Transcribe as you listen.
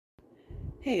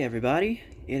Hey everybody,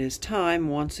 it is time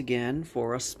once again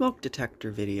for a smoke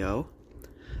detector video,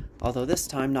 although this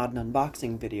time not an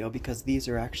unboxing video because these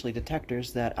are actually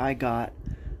detectors that I got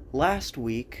last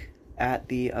week at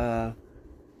the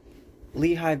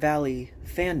Lehigh Valley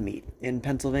fan meet in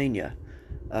Pennsylvania.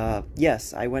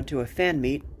 Yes, I went to a fan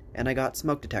meet and I got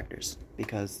smoke detectors,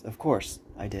 because of course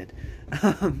I did.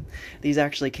 These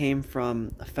actually came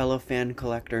from a fellow fan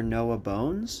collector, Noah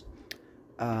Bones,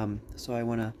 so I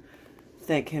want to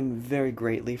thank him very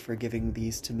greatly for giving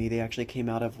these to me. They actually came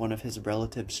out of one of his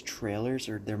relatives' trailers,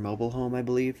 or their mobile home, I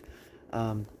believe.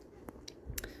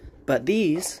 But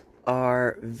these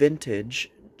are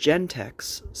vintage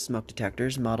Gentex smoke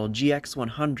detectors, model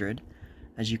GX-100,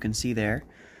 as you can see there.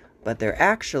 But they're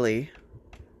actually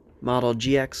model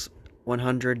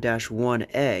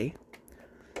GX-100-1A,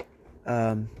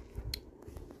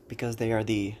 because they are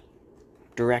the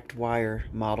direct wire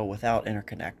model without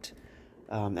interconnect.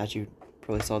 As you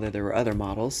probably saw there were other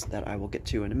models that I will get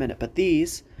to in a minute. But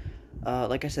these,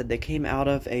 like I said, they came out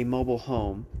of a mobile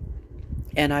home.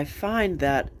 And I find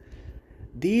that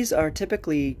these are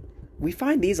typically, we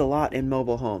find these a lot in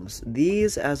mobile homes.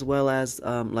 These, as well as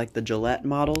like the Gillette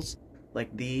models,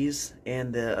 like these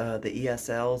and the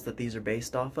ESLs that these are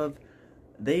based off of.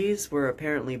 These were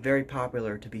apparently very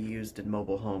popular to be used in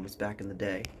mobile homes back in the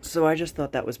day. So I just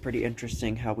thought that was pretty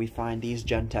interesting how we find these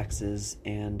Gentexes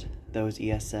and those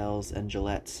ESLs and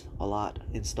Gillettes a lot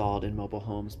installed in mobile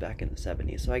homes back in the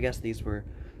 70s. So I guess these were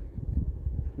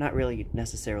not really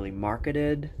necessarily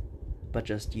marketed, but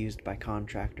just used by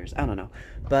contractors. I don't know.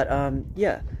 But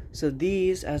yeah, so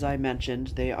these, as I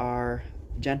mentioned, they are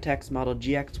Gentex model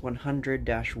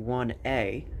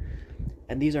GX-100-1A.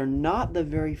 And these are not the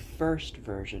very first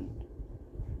version.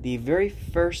 The very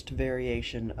first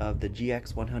variation of the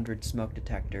GX100 smoke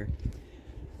detector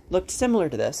looked similar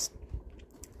to this.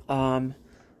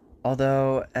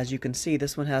 Although, as you can see,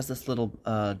 this one has this little,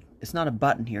 it's not a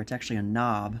button here, it's actually a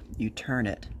knob. You turn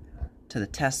it to the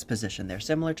test position there.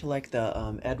 Similar to like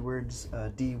the Edwards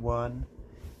D1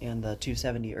 and the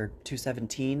 270 or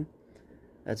 217.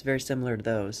 That's very similar to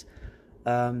those.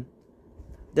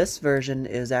 This version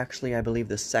is actually, I believe,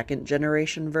 the second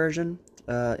generation version.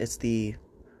 There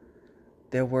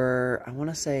were, I want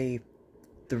to say,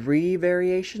 3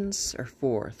 variations, or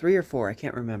 4. 3 or 4, I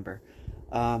can't remember.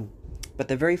 But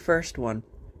the very first one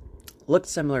looked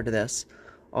similar to this,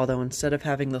 although instead of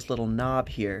having this little knob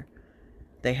here,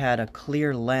 they had a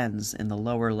clear lens in the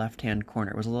lower left-hand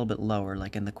corner. It was a little bit lower,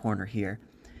 like in the corner here.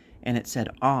 And it said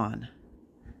on.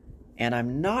 And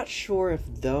I'm not sure if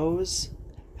those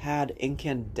had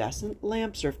incandescent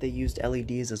lamps or if they used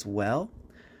LEDs as well,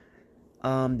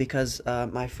 because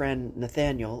my friend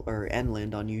Nathaniel, or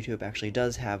Enland on YouTube, actually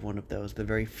does have one of those, the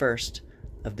very first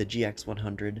of the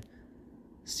GX100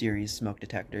 series smoke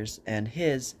detectors, and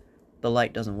the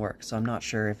light doesn't work, so I'm not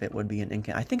sure if it would be an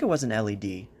I think it was an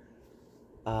LED,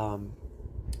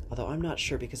 although I'm not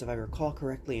sure, because if I recall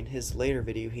correctly, in his later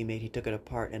video he took it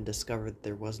apart and discovered that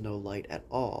there was no light at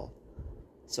all.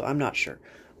 So I'm not sure.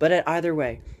 But either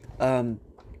way,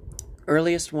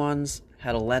 earliest ones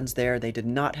had a lens there. They did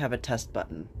not have a test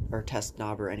button or test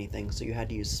knob or anything, so you had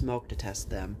to use smoke to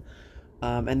test them.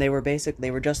 And they were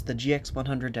just the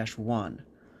GX100-1.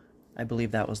 I believe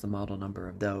that was the model number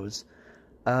of those.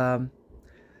 They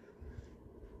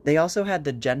also had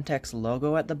the Gentex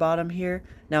logo at the bottom here.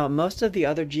 Now, most of the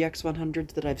other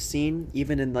GX100s that I've seen,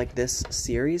 even in like this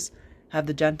series, have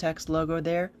the Gentex logo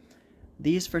there.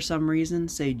 These, for some reason,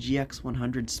 say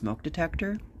GX100 smoke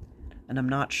detector, and I'm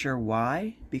not sure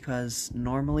why, because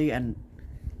normally, and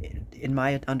in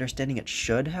my understanding, it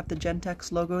should have the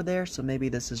Gentex logo there, so maybe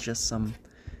this is just some,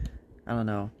 I don't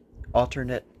know,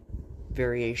 alternate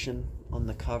variation on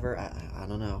the cover. I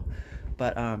don't know.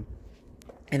 But, and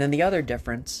then the other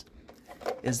difference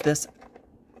is this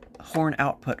horn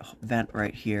output vent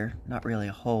right here. Not really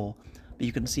a hole, but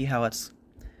you can see how it's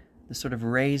the sort of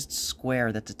raised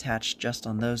square that's attached just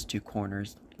on those two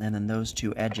corners, and then those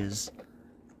two edges,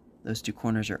 those two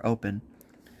corners are open.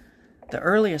 The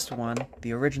earliest one,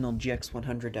 the original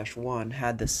GX100-1,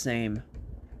 had the same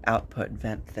output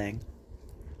vent thing.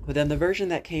 But then the version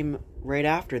that came right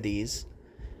after these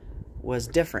was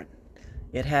different.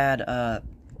 It had,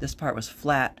 this part was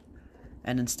flat,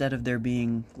 and instead of there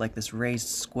being like this raised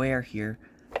square here,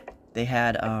 they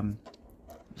had,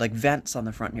 like vents on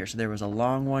the front here. So there was a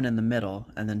long one in the middle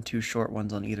and then 2 short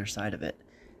ones on either side of it.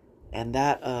 And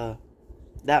that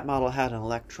model had an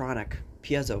electronic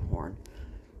piezo horn.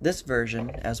 This version,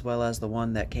 as well as the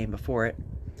one that came before it,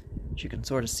 which you can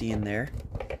sort of see in there.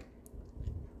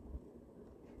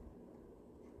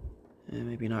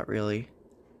 Maybe not really.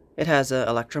 It has an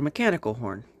electromechanical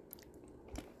horn.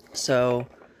 So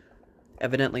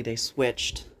evidently they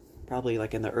switched, probably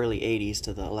like in the early 80s,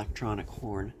 to the electronic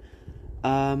horn.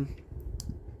 So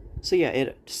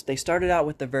yeah, they started out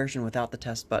with the version without the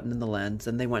test button and the lens,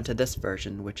 and they went to this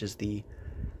version, which is the,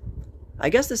 I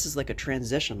guess this is like a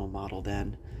transitional model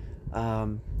then.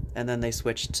 And then they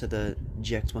switched to the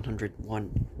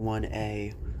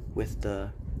GX-100-1A with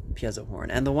the piezo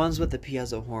horn. And the ones with the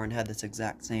piezo horn had this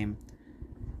exact same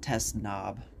test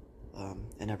knob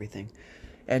and everything.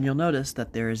 And you'll notice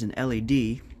that there is an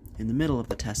LED in the middle of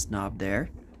the test knob there.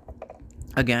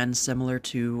 Again, similar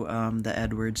to the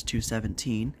Edwards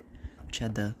 217, which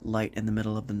had the light in the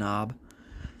middle of the knob.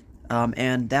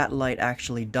 And that light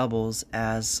actually doubles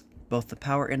as both the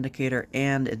power indicator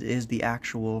and it is the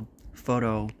actual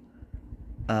photo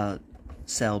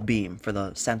cell beam for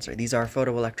the sensor. These are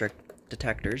photoelectric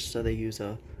detectors, so they use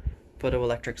a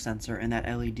photoelectric sensor, and that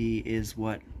LED is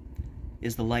what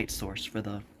is the light source for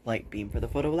the light beam for the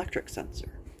photoelectric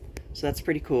sensor. So that's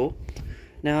pretty cool.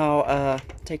 Now,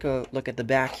 take a look at the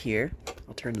back here.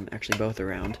 I'll turn them actually both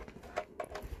around.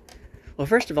 Well,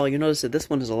 first of all, you notice that this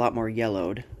one is a lot more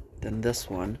yellowed than this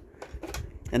one.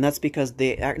 And that's because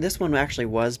this one actually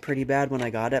was pretty bad when I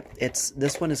got it.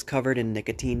 This one is covered in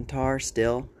nicotine tar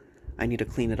still. I need to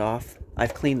clean it off.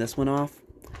 I've cleaned this one off,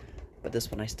 but this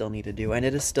one I still need to do, and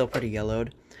it is still pretty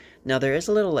yellowed. Now there is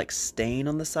a little like stain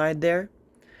on the side there.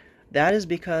 That is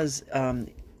because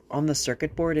on the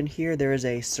circuit board in here there is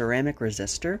a ceramic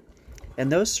resistor,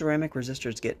 and those ceramic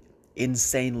resistors get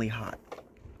insanely hot.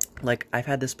 Like, I've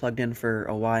had this plugged in for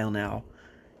a while now,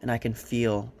 and I can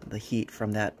feel the heat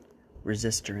from that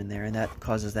resistor in there, and that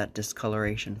causes that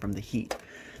discoloration from the heat.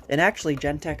 And actually,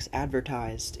 Gentex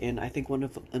advertised in, I think,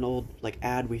 an old like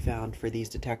ad we found for these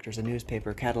detectors, a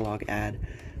newspaper catalog ad.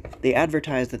 They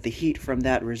advertised that the heat from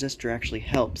that resistor actually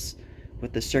helps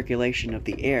with the circulation of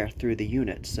the air through the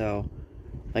unit. So,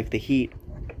 like, the heat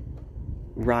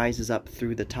rises up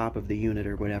through the top of the unit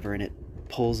or whatever, and it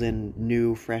pulls in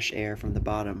new, fresh air from the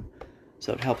bottom.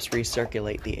 So it helps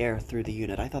recirculate the air through the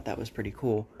unit. I thought that was pretty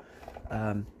cool.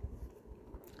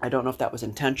 I don't know if that was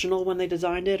intentional when they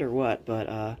designed it or what,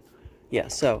 but yeah,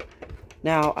 so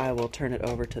now I will turn it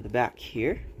over to the back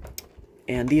here.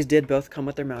 And these did both come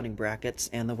with their mounting brackets,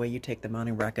 and the way you take the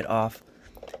mounting bracket off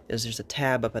is there's a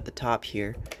tab up at the top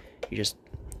here. You just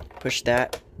push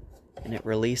that, and it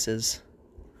releases.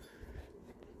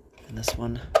 And this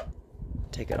one,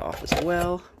 take it off as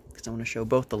well, because I want to show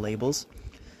both the labels.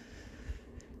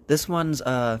 This one's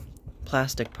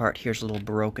plastic part here's a little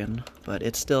broken, but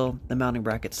it's still, the mounting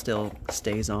bracket still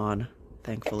stays on,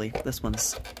 thankfully. This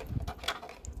one's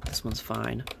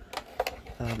fine.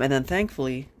 And then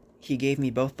thankfully he gave me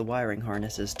both the wiring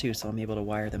harnesses too, so I'm able to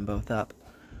wire them both up.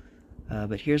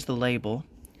 But here's the label.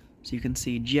 So you can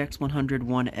see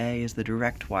GX-100-1A is the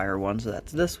direct wire one, so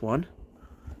that's this one.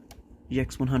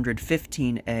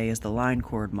 GX-100-15A is the line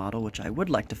cord model, which I would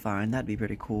like to find, that'd be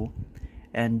pretty cool.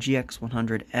 And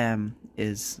GX-100M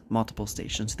is multiple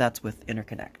stations, that's with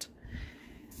interconnect.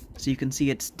 So you can see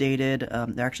it's dated,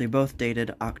 they're actually both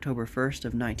dated October 1st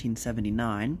of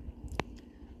 1979.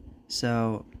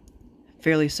 So,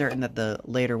 fairly certain that the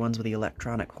later ones with the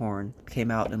electronic horn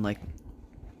came out in like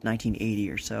 1980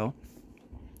 or so.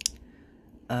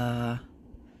 Yeah,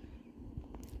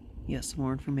 some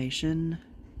more information.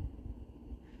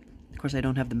 Of course, I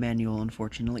don't have the manual,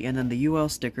 unfortunately. And then the UL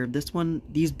sticker,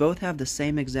 these both have the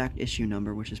same exact issue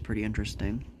number, which is pretty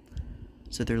interesting.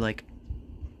 So they're like,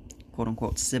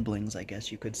 quote-unquote, siblings, I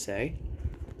guess you could say.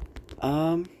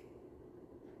 Yeah,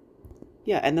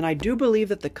 and then I do believe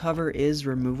that the cover is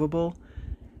removable.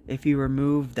 If you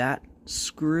remove that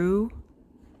screw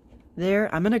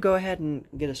there, I'm going to go ahead and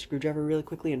get a screwdriver really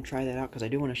quickly and try that out, because I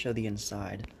do want to show the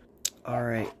inside.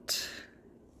 Alright.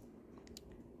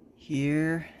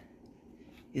 Here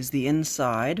is the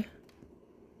inside.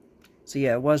 So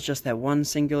yeah, it was just that one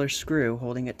singular screw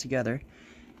holding it together.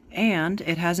 And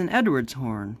it has an Edwards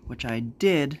horn, which I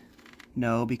did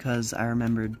know because I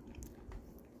remembered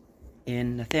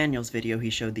in Nathaniel's video he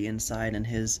showed the inside, and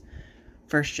his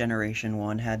first generation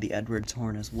one had the Edwards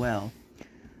horn as well.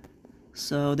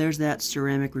 So there's that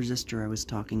ceramic resistor I was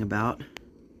talking about.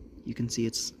 You can see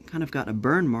it's kind of got a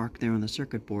burn mark there on the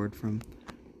circuit board from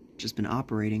just been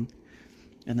operating.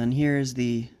 And then here's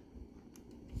the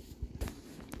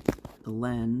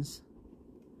lens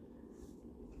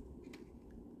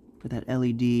for that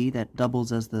LED that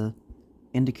doubles as the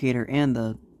indicator and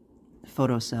the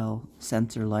photocell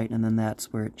sensor light, and then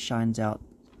that's where it shines out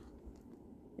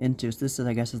into. So this is,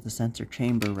 I guess, is the sensor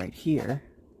chamber right here.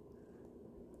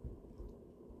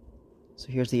 So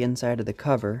here's the inside of the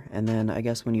cover, and then I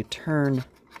guess when you turn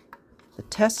the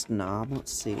test knob,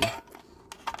 let's see.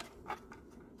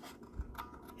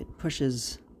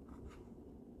 pushes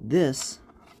this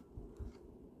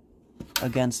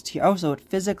against here. Oh, so it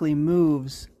physically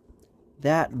moves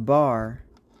that bar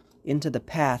into the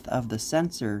path of the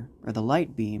sensor, or the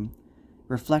light beam,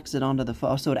 reflects it onto the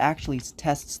photo, so it actually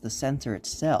tests the sensor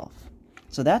itself.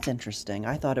 So that's interesting.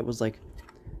 I thought it was like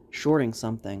shorting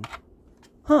something.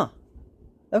 Huh.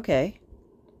 Okay.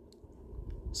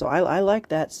 So I like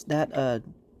that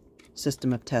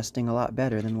system of testing a lot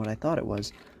better than what I thought it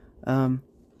was.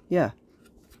 Yeah.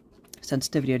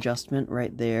 Sensitivity adjustment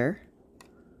right there.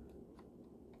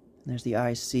 There's the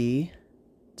IC.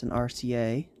 It's an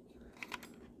RCA.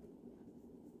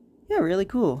 Yeah, really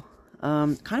cool.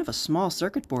 Kind of a small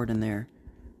circuit board in there.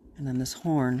 And then this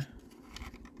horn.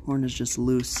 Horn is just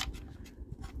loose.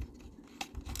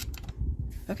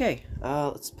 Okay,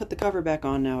 let's put the cover back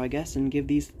on now, I guess, and give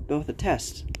these both a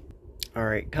test.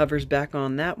 Alright, cover's back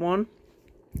on that one.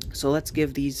 So let's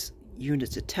give these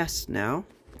units a test now.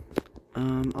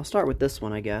 I'll start with this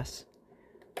one, I guess.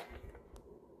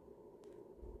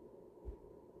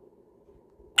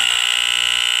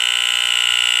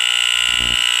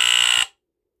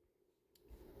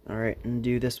 Alright, and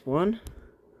do this one.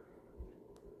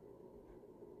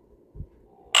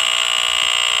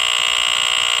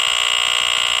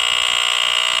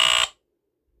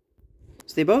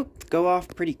 So they both go off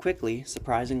pretty quickly,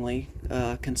 surprisingly,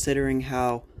 considering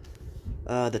how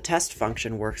the test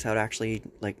function works, how it actually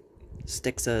like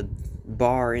sticks a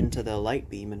bar into the light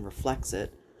beam and reflects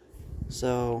it.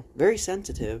 So very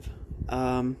sensitive.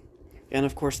 And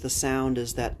of course the sound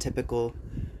is that typical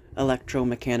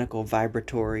electromechanical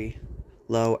vibratory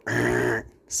low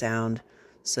sound.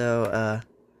 So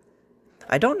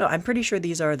I don't know, I'm pretty sure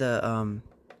these are the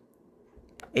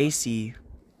AC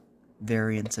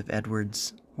variants of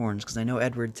Edwards horns, because I know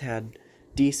Edwards had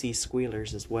DC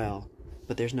squealers as well,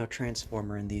 but there's no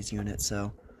transformer in these units,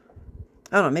 so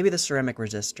I don't know, maybe the ceramic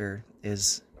resistor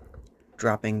is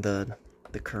dropping the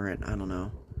current, I don't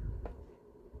know.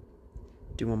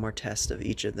 Do one more test of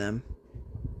each of them.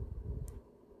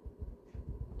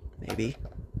 Maybe.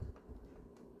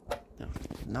 No,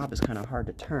 the knob is kind of hard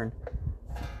to turn.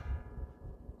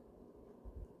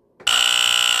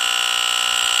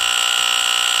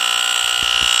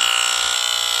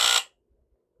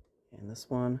 And this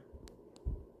one.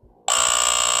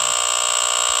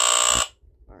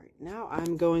 Alright, now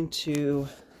I'm going to,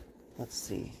 let's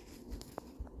see,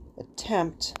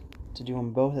 attempt to do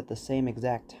them both at the same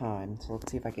exact time. So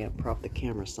let's see if I can prop the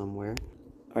camera somewhere.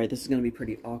 Alright, this is going to be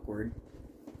pretty awkward.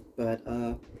 But,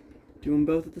 do them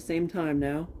both at the same time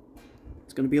now.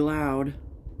 It's going to be loud.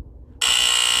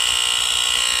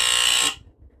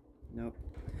 Nope.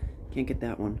 Can't get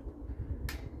that one.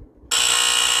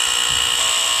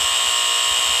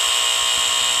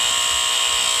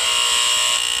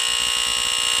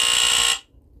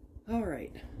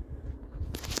 Alright.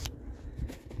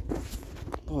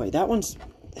 Boy, that one's...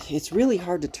 It's really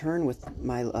hard to turn with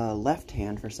my left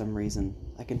hand for some reason.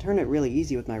 I can turn it really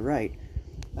easy with my right.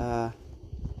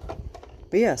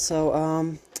 But yeah, so,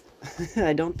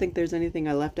 I don't think there's anything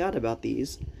I left out about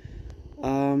these.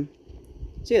 So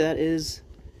yeah, that is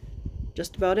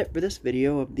just about it for this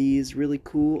video of these really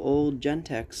cool old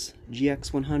Gentex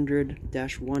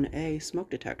GX-100-1A smoke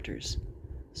detectors.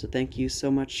 So thank you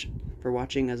so much for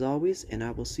watching as always, and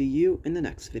I will see you in the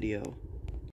next video.